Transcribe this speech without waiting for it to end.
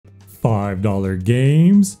$5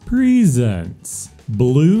 Games presents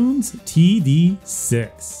Bloons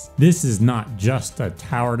TD6. This is not just a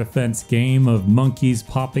tower defense game of monkeys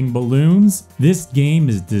popping balloons. This game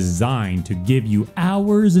is designed to give you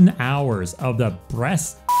hours and hours of the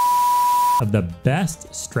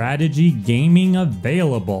best strategy gaming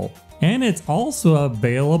available. And it's also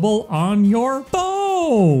available on your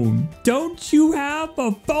phone. Don't you have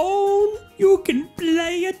a phone? You can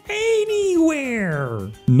play it anywhere.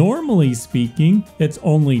 Normally speaking, it's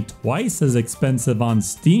only twice as expensive on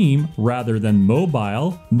Steam rather than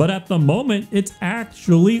mobile, but at the moment it's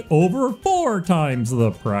actually over 4 times the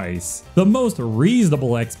price. The most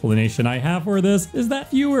reasonable explanation I have for this is that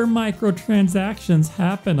fewer microtransactions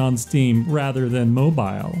happen on Steam rather than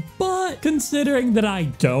mobile. But considering that I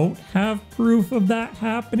don't have proof of that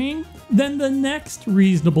happening, then the next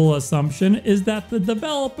reasonable assumption is that the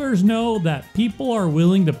developers know that people are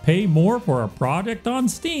willing to pay more for a product on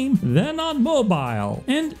Steam than on mobile.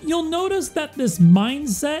 And you'll notice that this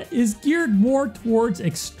mindset is geared more towards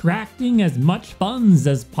extracting as much funds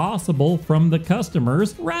as possible from the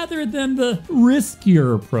customers rather than the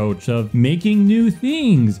riskier approach of making new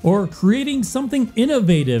things or creating something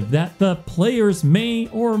innovative that the players may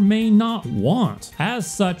or may not want.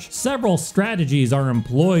 As such, several strategies are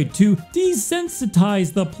employed to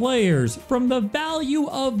desensitize the players from the value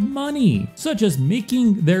of money, such as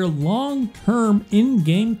making their long-term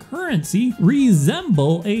in-game currency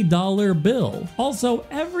resemble a dollar bill. Also,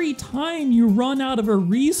 every time you run out of a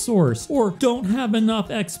resource or don't have enough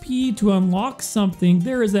XP to unlock something,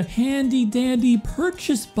 there is a handy-dandy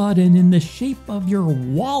purchase button in the shape of your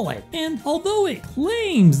wallet. And although it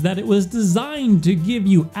claims that it was designed to give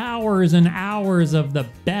you hours and hours of the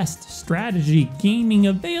best strategy gaming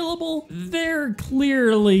available, they're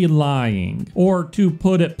clearly lying. Or to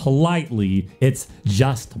put it politely, it's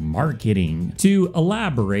just marketing. To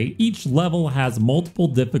elaborate, each level has multiple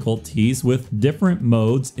difficulties with different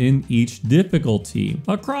modes in each difficulty.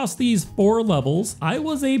 Across these 4 levels, I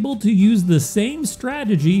was able to use the same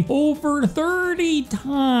strategy over 30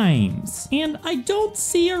 times, and I don't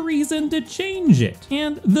see a reason to change it.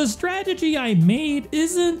 And the strategy I made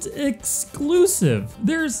isn't exclusive.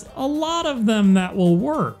 There's a lot of them that will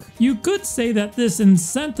work. You could say that this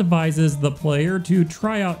incentivizes the player to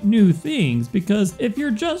try out new things, because if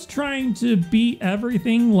you're just trying to beat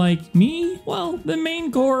everything like me, well, the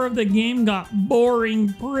main core of the game got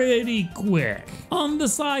boring pretty quick. On the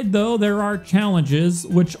side though, there are challenges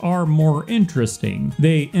which are more interesting.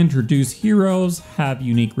 They introduce heroes, have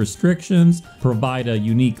unique restrictions, provide a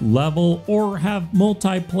unique level, or have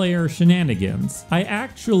multiplayer shenanigans. I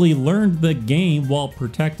actually learned the game while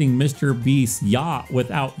protecting Mr. Beast's yacht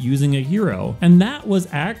without using a hero, and that was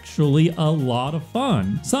actually a lot of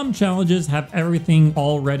fun. Some challenges have everything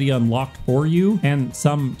already unlocked for you, and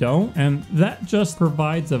some don't, and that just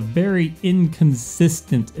provides a very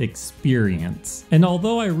inconsistent experience. And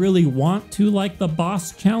although I really want to like the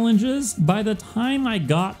boss challenges, by the time I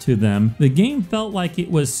got to them, the game felt like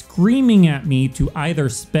it was screaming at me to either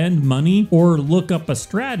spend money or look up a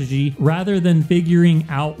strategy rather than figuring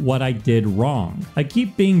out what I did wrong. I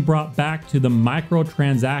keep being brought back to the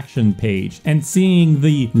microtransaction page and seeing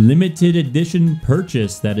the limited edition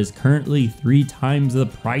purchase that is currently 3 times the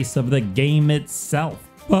price of the game itself.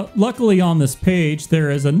 But luckily on this page,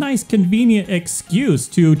 there is a nice convenient excuse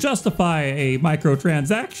to justify a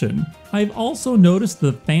microtransaction. I've also noticed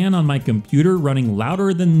the fan on my computer running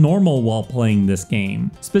louder than normal while playing this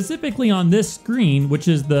game, specifically on this screen, which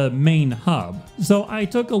is the main hub. So I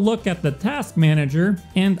took a look at the task manager,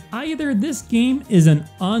 and either this game is an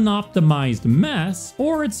unoptimized mess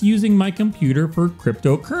or it's using my computer for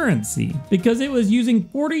cryptocurrency, because it was using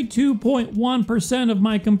 42.1% of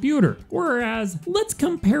my computer. Whereas, let's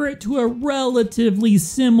compare it to a relatively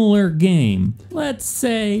similar game. Let's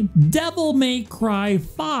say Devil May Cry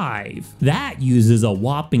 5. That uses a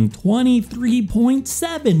whopping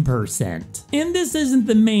 23.7%. And this isn't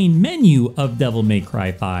the main menu of Devil May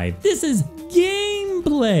Cry 5. This is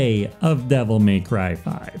gameplay of Devil May Cry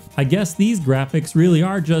 5. I guess these graphics really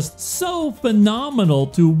are just so phenomenal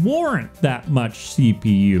to warrant that much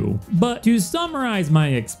CPU. But to summarize my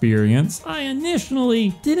experience, I initially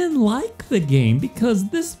didn't like the game because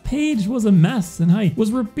this page was a mess, and I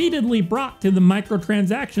was repeatedly brought to the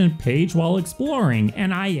microtransaction page while exploring,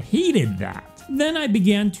 and I hated that. Then I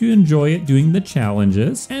began to enjoy it doing the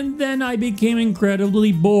challenges, and then I became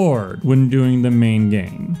incredibly bored when doing the main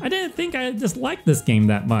game. I didn't think I disliked this game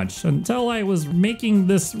that much until I was making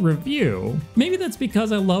this review. Maybe that's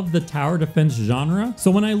because I love the tower defense genre, so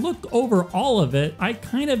when I look over all of it, I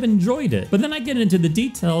kind of enjoyed it. But then I get into the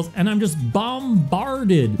details and I'm just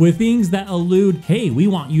bombarded with things that allude, hey, we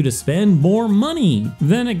want you to spend more money.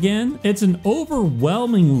 Then again, it's an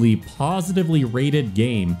overwhelmingly positively rated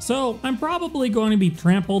game, so I'm probably going to be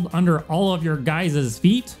trampled under all of your guys'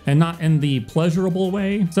 feet and not in the pleasurable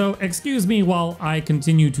way. So excuse me while I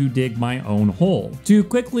continue to dig my own hole. To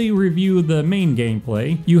quickly review the main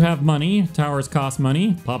gameplay, you have money, towers cost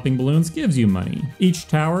money, popping balloons gives you money. Each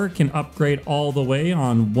tower can upgrade all the way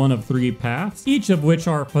on one of 3 paths, each of which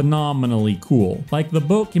are phenomenally cool. Like the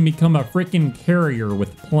boat can become a freaking carrier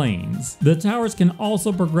with planes. The towers can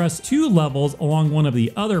also progress 2 levels along one of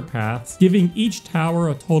the other paths, giving each tower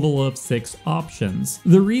a total of 6 options.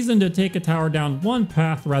 The reason to take a tower down one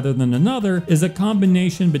path rather than another is a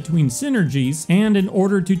combination between synergies and in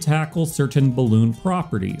order to tackle certain balloon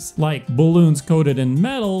properties, like balloons coated in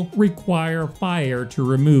metal require fire to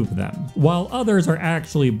remove them, while others are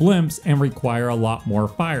actually blimps and require a lot more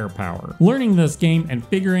firepower. Learning this game and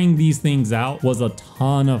figuring these things out was a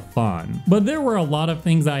ton of fun, but there were a lot of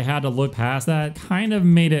things I had to look past that kind of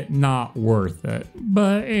made it not worth it.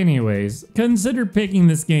 But anyways, consider picking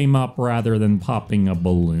this game up rather than popping a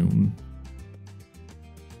balloon.